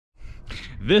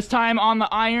This time on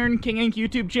the Iron King Inc.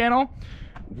 YouTube channel,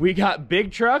 we got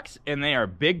big trucks and they are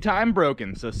big time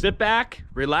broken. So sit back,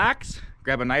 relax,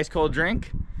 grab a nice cold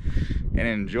drink, and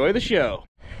enjoy the show.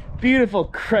 Beautiful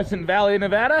Crescent Valley,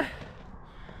 Nevada.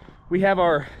 We have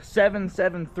our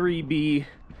 773B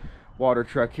water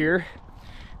truck here.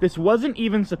 This wasn't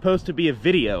even supposed to be a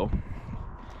video.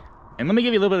 And let me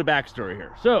give you a little bit of backstory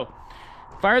here. So,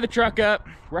 fire the truck up.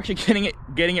 We're actually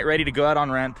getting it ready to go out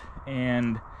on rent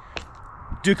and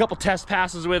do a couple test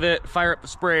passes with it, fire up the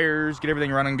sprayers, get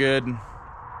everything running good.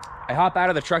 I hop out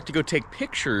of the truck to go take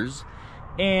pictures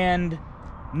and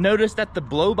notice that the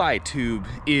blow-by tube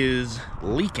is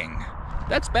leaking.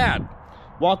 That's bad.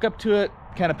 Walk up to it,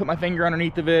 kind of put my finger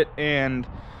underneath of it, and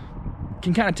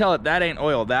can kind of tell that ain't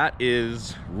oil, that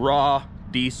is raw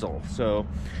diesel. So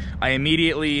I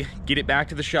immediately get it back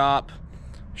to the shop,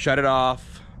 shut it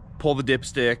off, pull the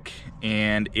dipstick,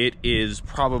 and it is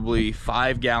probably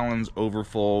 5 gallons over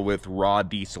full with raw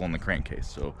diesel in the crankcase.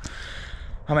 So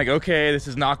I'm like, okay, this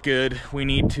is not good. We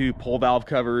need to pull valve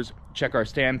covers, check our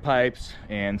standpipes,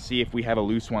 and see if we have a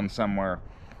loose one somewhere.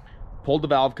 Pulled the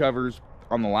valve covers.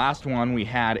 On the last one, we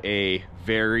had a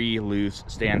very loose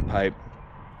standpipe.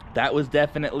 That was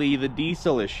definitely the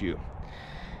diesel issue.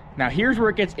 Now here's where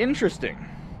it gets interesting.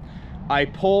 I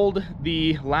pulled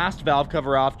the last valve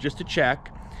cover off just to check,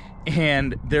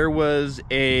 and there was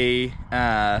a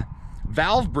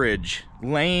valve bridge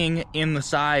laying in the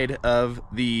side of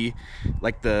the,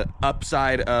 like the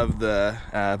upside of the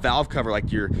valve cover,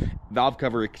 like your valve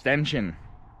cover extension.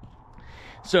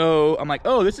 So I'm like,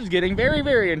 oh, this is getting very,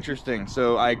 very interesting.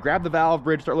 So I grab the valve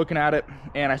bridge, start looking at it,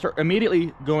 and I start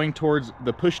immediately going towards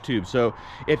the push tube. So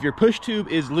if your push tube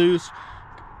is loose,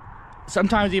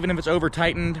 sometimes even if it's over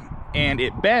tightened and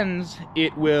it bends,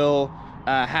 it will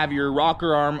have your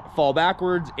rocker arm fall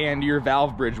backwards and your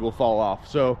valve bridge will fall off.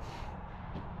 So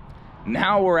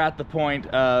now we're at the point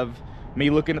of me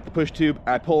looking at the push tube.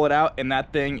 I pull it out and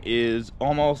that thing is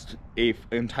almost an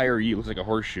entire U. It looks like a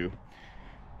horseshoe.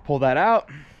 Pull that out,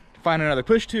 find another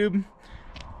push tube,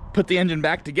 put the engine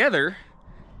back together,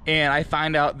 and I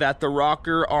find out that the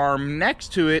rocker arm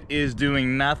next to it is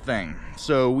doing nothing.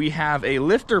 So we have a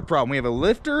lifter problem. We have a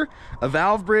lifter, a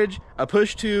valve bridge, a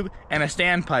push tube, and a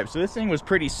standpipe. So this thing was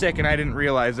pretty sick and I didn't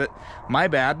realize it. My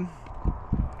bad.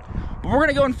 But we're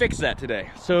gonna go and fix that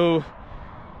today. So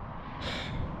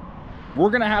we're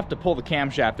gonna have to pull the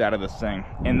camshaft out of this thing,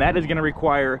 and that is gonna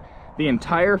require the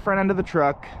entire front end of the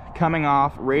truck coming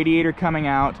off, radiator coming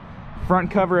out,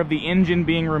 front cover of the engine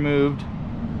being removed.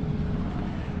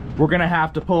 We're gonna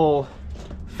have to pull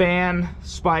fan,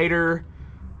 spider,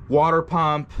 water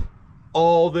pump,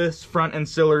 all this front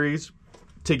ancillaries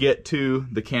to get to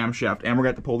the camshaft. And we're gonna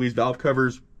have to pull these valve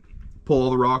covers, pull all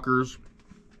the rockers,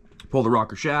 pull the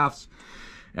rocker shafts,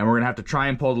 and we're gonna have to try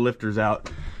and pull the lifters out.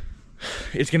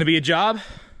 It's gonna be a job,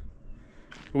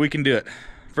 but we can do it.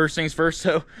 First things first,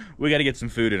 so we gotta get some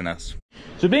food in us.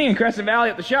 So being in Crescent Valley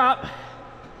at the shop,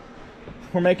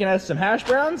 we're making us some hash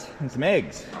browns and some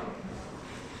eggs.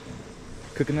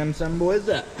 Cooking them some boys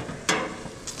up.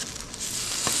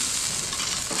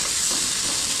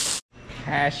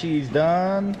 Hashies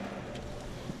done.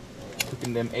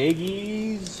 Cooking them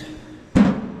eggies.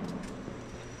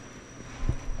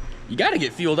 You gotta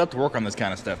get fueled up to work on this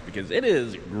kind of stuff because it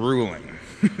is grueling.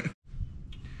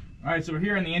 All right, so we're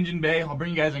here in the engine bay. I'll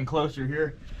bring you guys in closer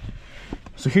here.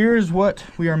 So here's what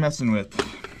we are messing with.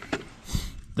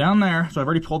 Down there, so I've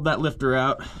already pulled that lifter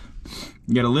out.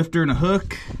 You got a lifter and a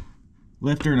hook.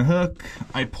 Lifter and a hook.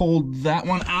 I pulled that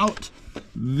one out.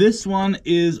 This one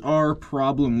is our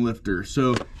problem lifter.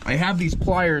 So I have these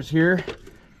pliers here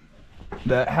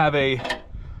that have a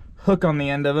hook on the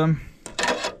end of them.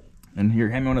 And here,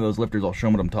 hand me one of those lifters, I'll show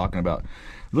them what I'm talking about.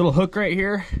 Little hook right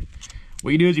here.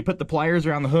 What you do is you put the pliers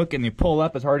around the hook and you pull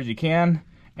up as hard as you can,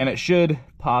 and it should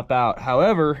pop out.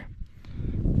 However,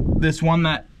 this one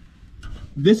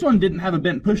didn't have a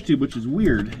bent push tube, which is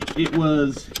weird. It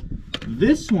was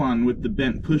this one with the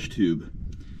bent push tube,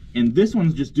 and this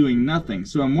one's just doing nothing.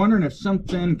 So I'm wondering if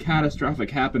something catastrophic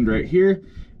happened right here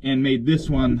and made this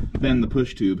one bend the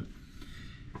push tube.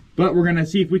 But we're gonna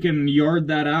see if we can yard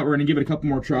that out. We're gonna give it a couple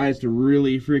more tries to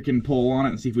really freaking pull on it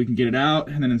and see if we can get it out,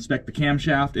 and then inspect the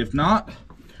camshaft. If not,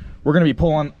 we're gonna be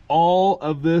pulling all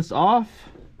of this off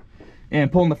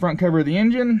and pulling the front cover of the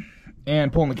engine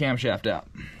and pulling the camshaft out.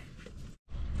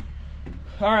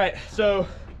 All right, so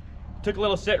took a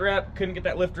little sit rep, couldn't get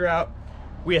that lifter out.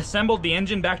 We assembled the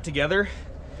engine back together.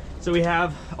 So we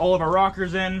have all of our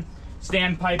rockers in,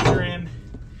 standpipes are in.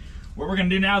 What we're gonna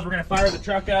do now is we're gonna fire the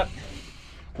truck up.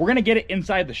 We're gonna get it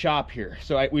inside the shop here.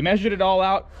 So we measured it all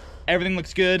out. Everything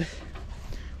looks good.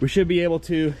 We should be able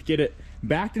to get it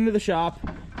backed into the shop,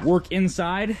 work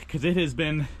inside, because it has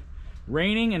been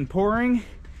raining and pouring,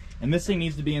 and this thing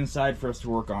needs to be inside for us to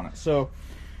work on it. So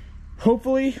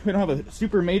hopefully we don't have a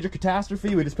super major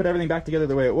catastrophe. We just put everything back together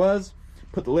the way it was,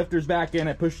 put the lifters back in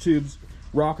it, push tubes,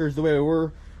 rockers the way they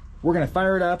were. We're gonna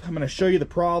fire it up. I'm gonna show you the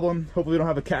problem. Hopefully we don't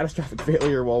have a catastrophic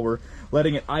failure while we're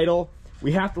letting it idle.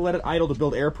 We have to let it idle to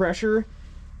build air pressure.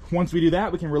 Once we do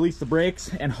that, we can release the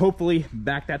brakes and hopefully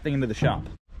back that thing into the shop.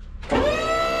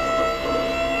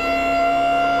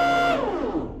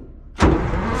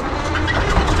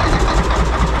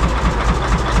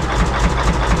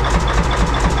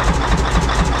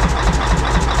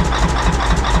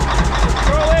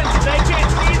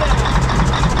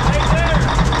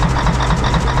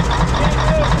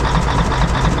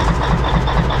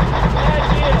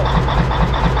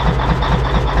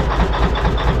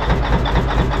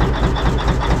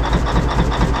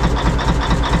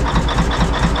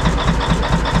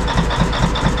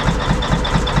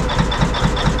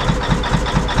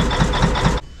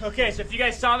 Okay, so if you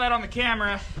guys saw that on the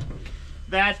camera,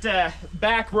 that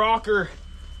back rocker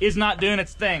is not doing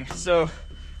its thing. So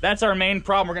that's our main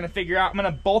problem we're gonna figure out. I'm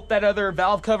gonna bolt that other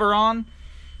valve cover on,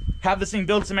 have this thing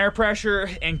build some air pressure,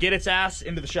 and get its ass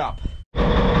into the shop.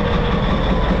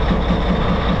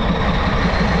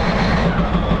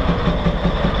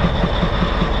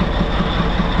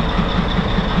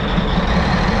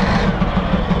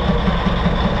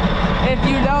 If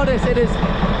you notice,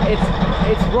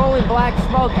 it's rolling black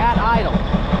smoke at idle.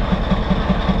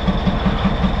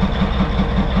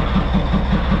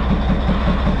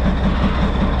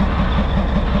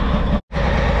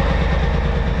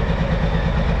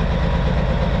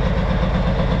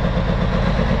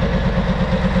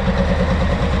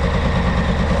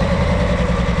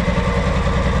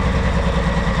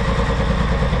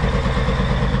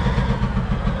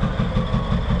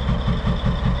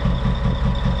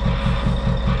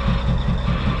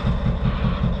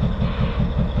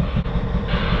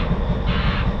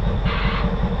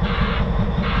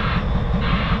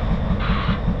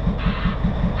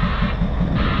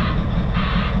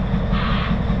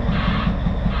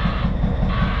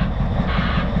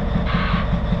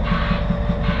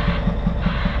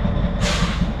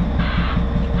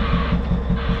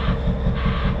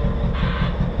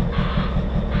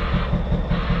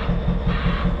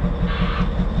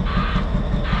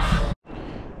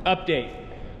 Update.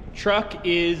 Truck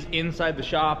is inside the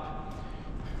shop.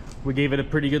 We gave it a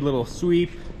pretty good little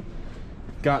sweep.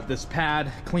 Got this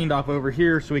pad cleaned off over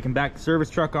here so we can back the service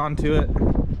truck onto it.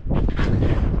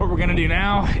 What we're gonna do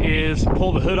now is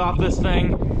pull the hood off this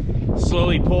thing,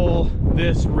 slowly pull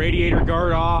this radiator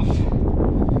guard off,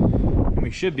 and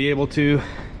we should be able to,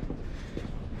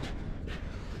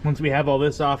 once we have all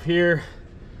this off here,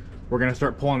 we're gonna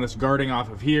start pulling this guarding off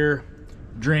of here,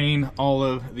 drain all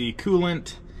of the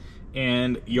coolant,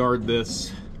 and yard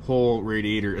this whole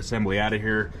radiator assembly out of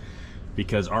here,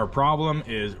 because our problem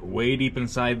is way deep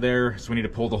inside there, so we need to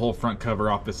pull the whole front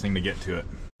cover off this thing to get to it.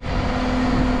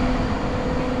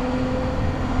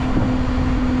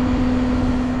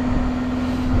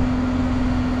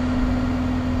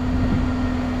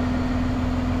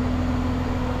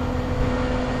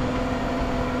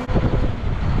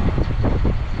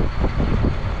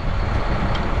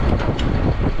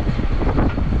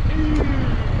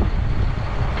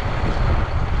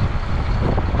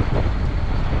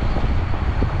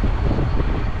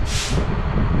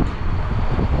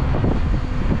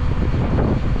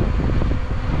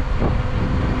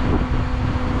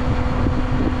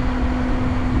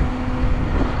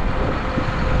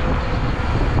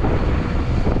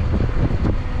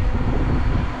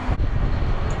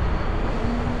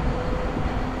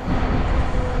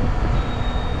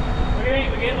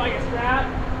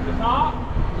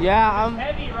 Yeah, it's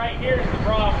heavy right here is the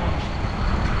problem.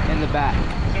 In the back.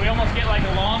 So we almost get like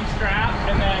a long strap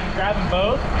and then grab them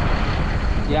both.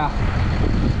 Yeah.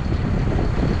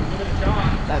 Give it a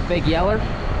shot. That big yeller?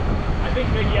 I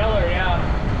think big yeller, yeah.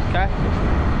 Okay.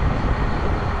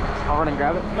 I'll run and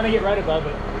grab it. I'm gonna get right above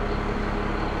it.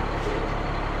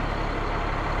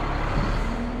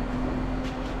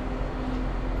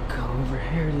 Go over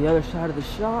here to the other side of the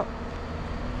shop.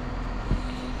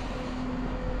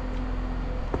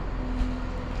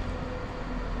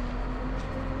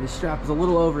 This strap is a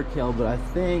little overkill, but I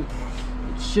think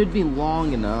it should be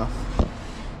long enough.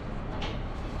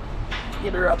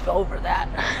 Get her up over that.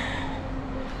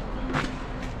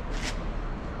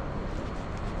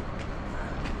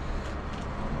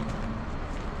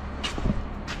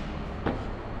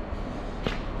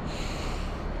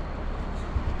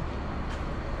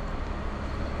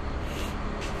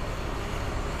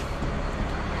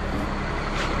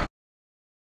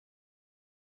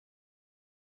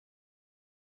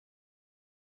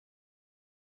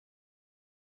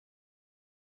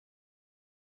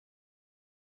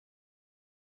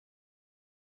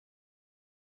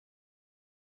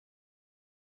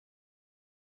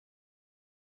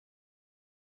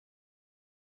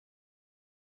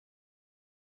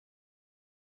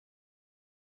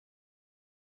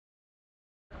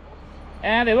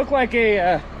 And they look like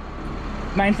a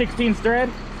 9/16 thread.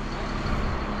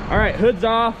 All right, hood's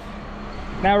off.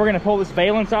 Now we're gonna pull this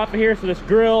valance off of here. So this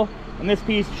grill and this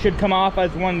piece should come off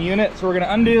as one unit. So we're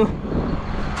gonna undo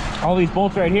all these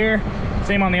bolts right here.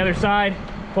 Same on the other side.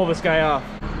 Pull this guy off.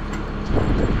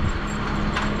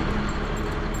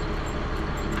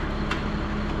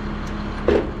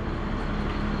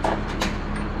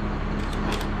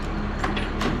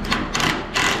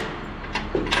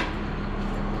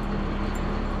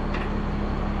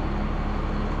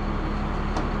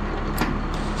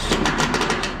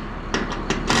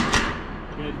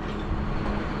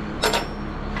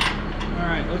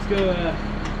 Let's go,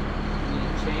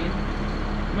 chain?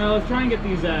 well, let's try and get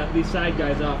these side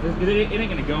guys off. It ain't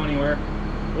gonna go anywhere.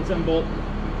 Let's unbolt.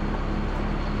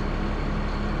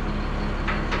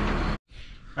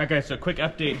 Alright guys, so quick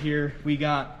update here. We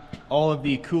got all of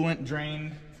the coolant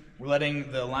drained. We're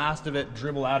letting the last of it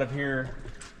dribble out of here.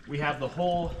 We have the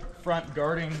whole front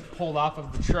guarding pulled off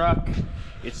of the truck.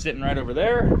 It's sitting right over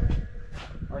there.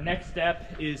 Our next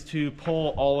step is to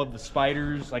pull all of the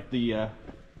spiders, like the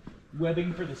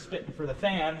webbing for the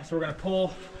fan. So we're gonna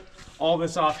pull all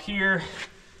this off here,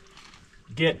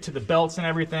 get to the belts and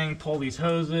everything, pull these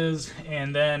hoses,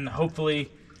 and then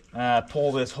hopefully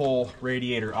pull this whole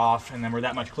radiator off, and then we're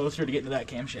that much closer to getting to that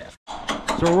camshaft.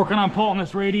 So we're working on pulling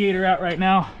this radiator out right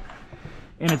now,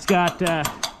 and it's got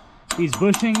these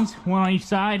bushings, one on each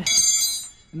side,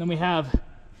 and then we have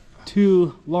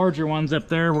two larger ones up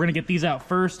there. We're gonna get these out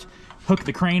first, hook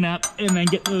the crane up, and then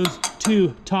get those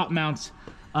two top mounts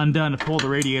undone to pull the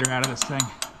radiator out of this thing.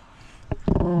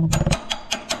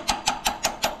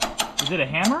 Is it a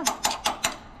hammer?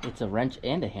 It's a wrench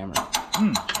and a hammer.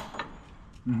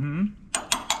 Mm-hmm.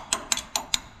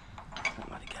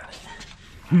 Somebody got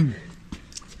it.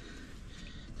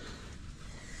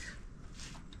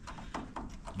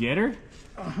 Get her?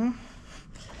 Uh-huh.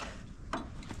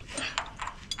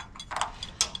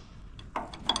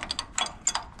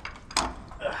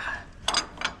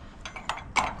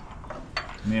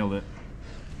 Nailed it.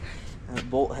 That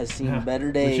bolt has seen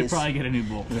better days. We should probably get a new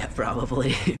bolt. Yeah,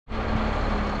 probably. Okay,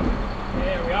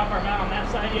 are we off our mount on that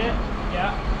side yet?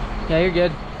 Yeah. Yeah, you're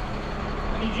good.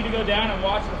 I need you to go down and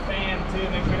watch the fan too,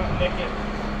 make sure we don't nick it.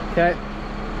 Okay.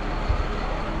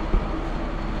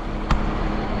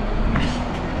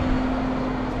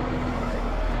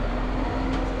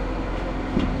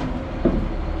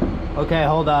 Okay,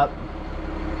 hold up.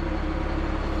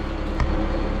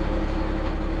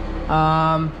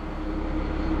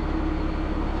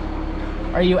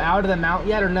 Are you out of the mount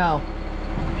yet or no?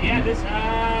 Yeah, this,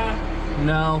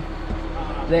 No.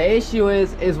 The issue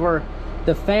is where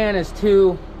the fan is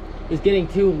getting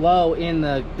too low in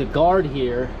the guard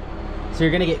here, so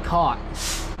you're gonna get caught.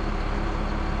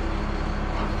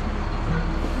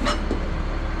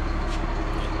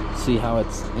 See how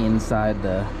it's inside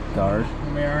the guard?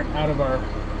 We aren't out of our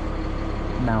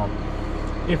Mount.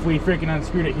 if we freaking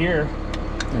unscrewed it here.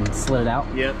 And slid it out?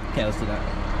 Yep. Okay, let's do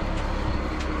that.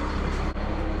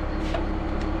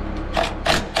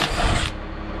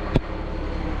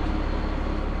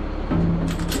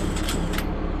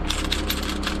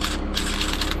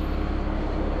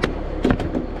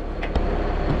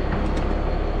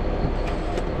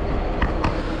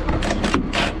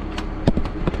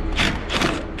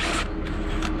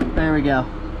 There we go.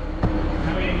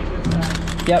 Now we gotta get this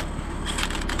side. Yep.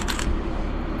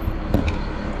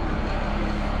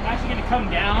 I'm actually gonna come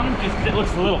down just because it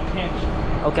looks a little pinched.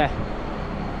 Okay.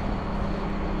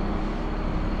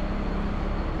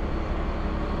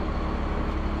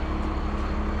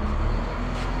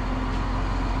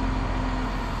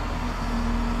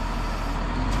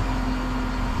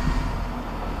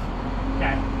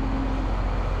 Okay.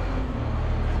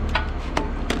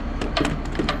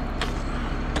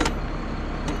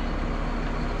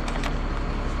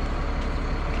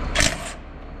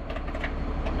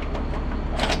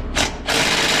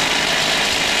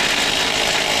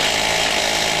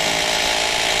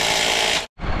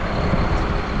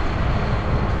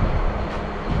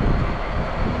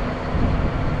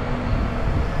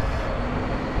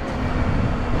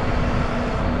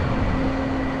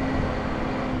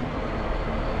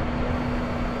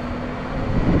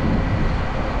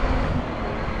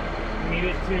 Need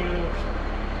it to.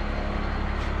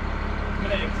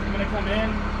 I'm gonna come in.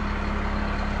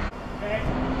 Okay.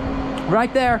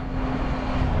 Right there.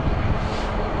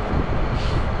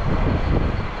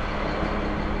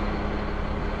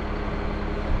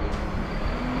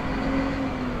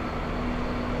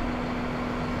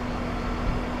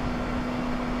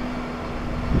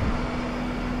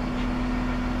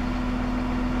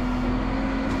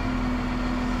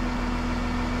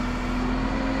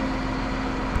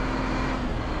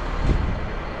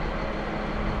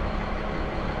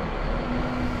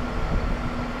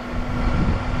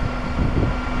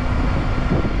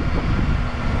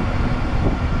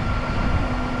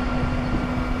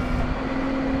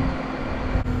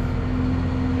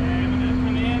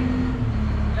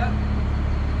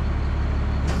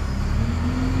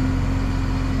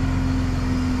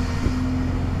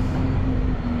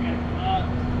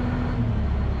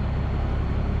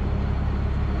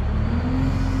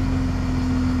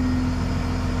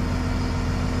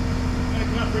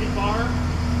 pretty far,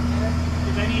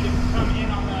 because I need to come in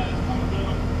on the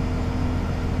boom.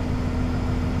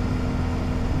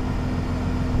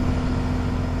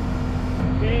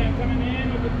 Okay, I'm coming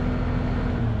in with the...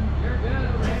 You're good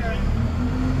over here.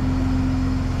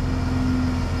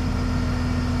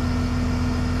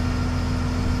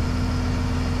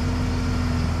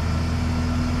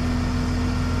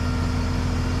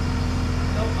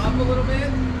 Up a little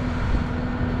bit.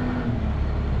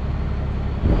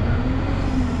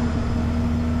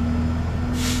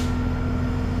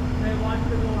 Hey, watch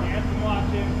the door. Yes, I'm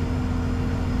watching.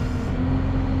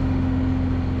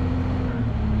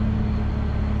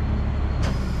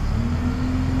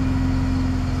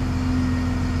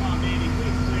 Come on, baby.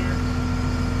 Please clear.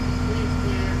 Please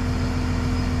clear.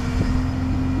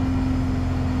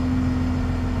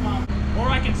 Come on. Or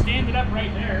I can stand it up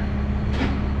right there.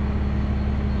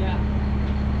 Yeah.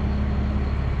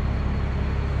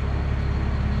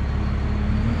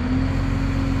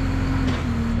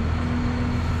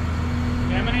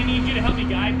 Okay, I'm gonna need you to help me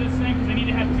guide this thing because I need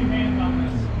to have two hands on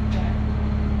this. Okay.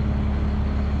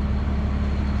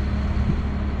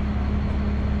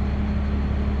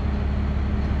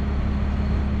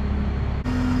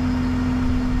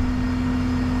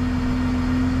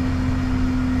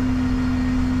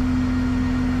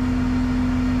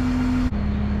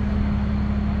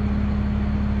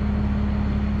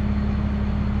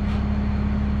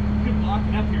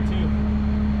 Up here too.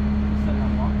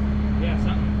 Yeah,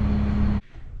 something.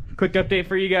 Quick update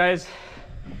for you guys.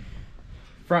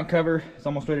 Front cover is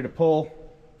almost ready to pull.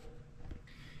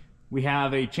 We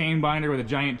have a chain binder with a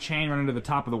giant chain running to the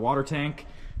top of the water tank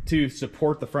to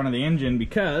support the front of the engine,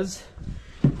 because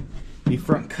the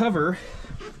front cover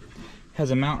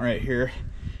has a mount right here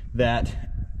that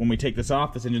when we take this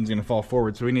off, this engine's going to fall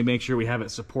forward. So we need to make sure we have it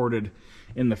supported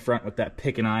in the front with that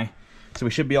pick and eye. So we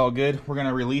should be all good. We're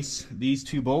gonna release these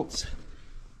 2 bolts,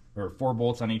 or 4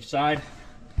 bolts on each side.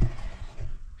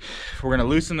 We're gonna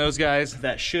loosen those guys.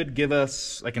 That should give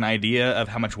us like an idea of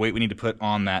how much weight we need to put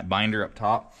on that binder up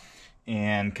top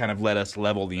and kind of let us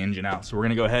level the engine out. So we're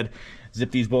gonna go ahead,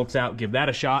 zip these bolts out, give that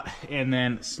a shot, and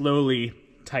then slowly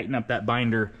tighten up that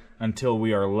binder until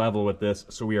we are level with this,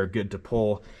 so we are good to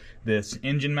pull this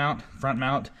engine mount, front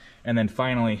mount, and then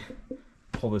finally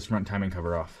pull this front timing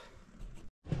cover off.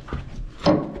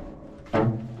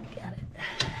 Got it.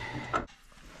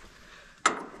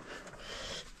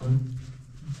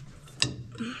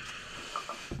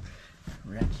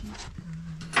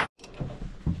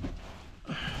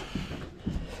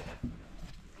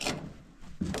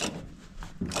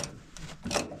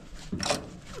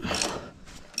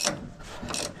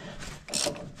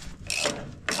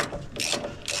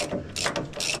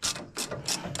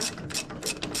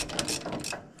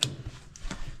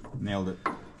 Nailed it.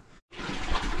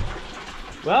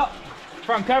 Well,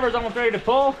 front cover's almost ready to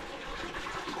pull.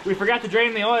 We forgot to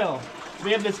drain the oil.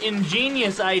 We have this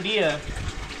ingenious idea,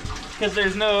 because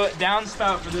there's no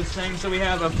downspout for this thing, so we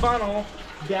have a funnel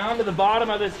down to the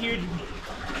bottom of this huge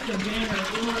container.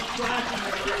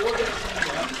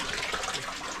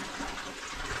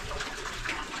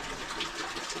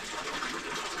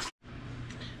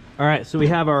 All right, so we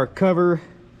have our cover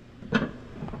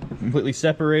completely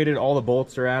separated. All the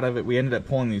bolts are out of it. We ended up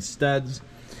pulling these studs,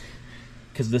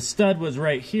 because the stud was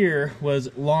right here, was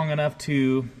long enough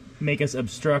to make us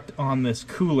obstruct on this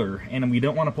cooler, and we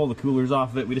don't want to pull the coolers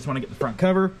off of it. We just want to get the front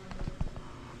cover.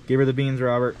 Give her the beans,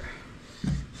 Robert.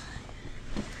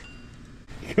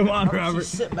 Come on, Robert.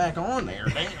 Just sit back on there.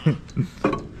 Damn.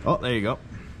 Oh, there you go.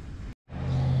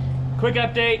 Quick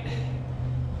update.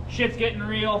 Shit's getting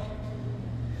real.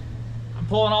 I'm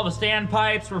pulling all the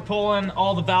standpipes. We're pulling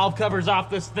all the valve covers off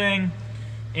this thing,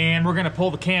 and we're gonna pull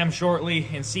the cam shortly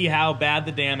and see how bad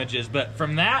the damage is. But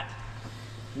from that,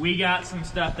 we got some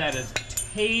stuff that is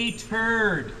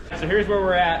tatered. So here's where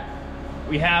we're at.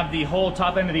 We have the whole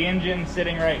top end of the engine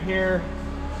sitting right here.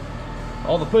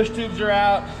 All the push tubes are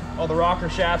out. All the rocker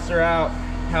shafts are out.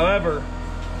 However,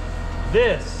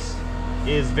 this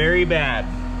is very bad.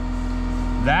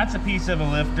 That's a piece of a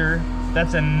lifter.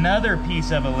 That's another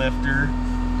piece of a lifter.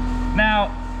 Now,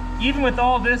 even with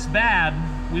all this bad,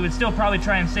 we would still probably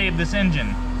try and save this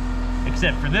engine,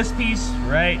 except for this piece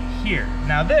right here.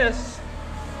 Now this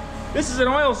is an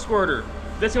oil squirter.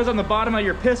 This goes on the bottom of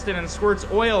your piston and squirts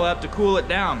oil up to cool it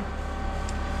down.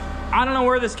 I don't know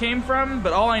where this came from,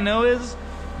 but all I know is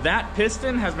that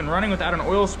piston has been running without an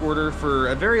oil squirter for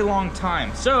a very long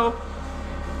time. So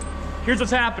here's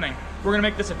what's happening. We're gonna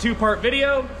make this a 2-part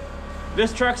video.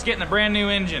 This truck's getting a brand new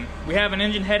engine. We have an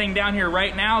engine heading down here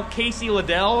right now. Casey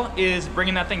Liddell is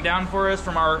bringing that thing down for us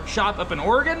from our shop up in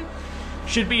Oregon.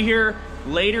 Should be here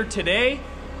later today.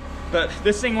 But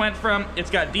this thing went from, it's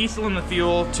got diesel in the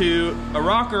fuel, to a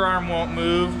rocker arm won't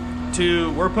move,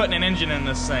 to we're putting an engine in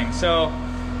this thing. So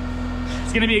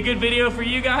it's gonna be a good video for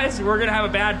you guys. We're gonna have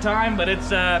a bad time, but it's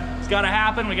gotta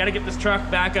happen. We gotta get this truck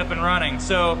back up and running.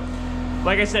 So,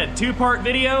 like I said, 2-part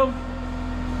video.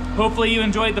 Hopefully you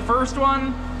enjoyed the first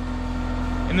one.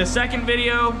 In the second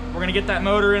video, we're gonna get that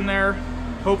motor in there,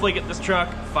 hopefully get this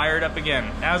truck fired up again.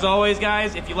 As always,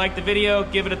 guys, if you liked the video,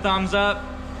 give it a thumbs up.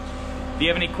 If you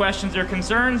have any questions or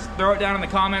concerns, throw it down in the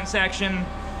comment section.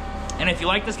 And if you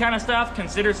like this kind of stuff,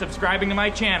 consider subscribing to my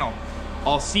channel.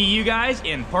 I'll see you guys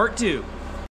in part 2.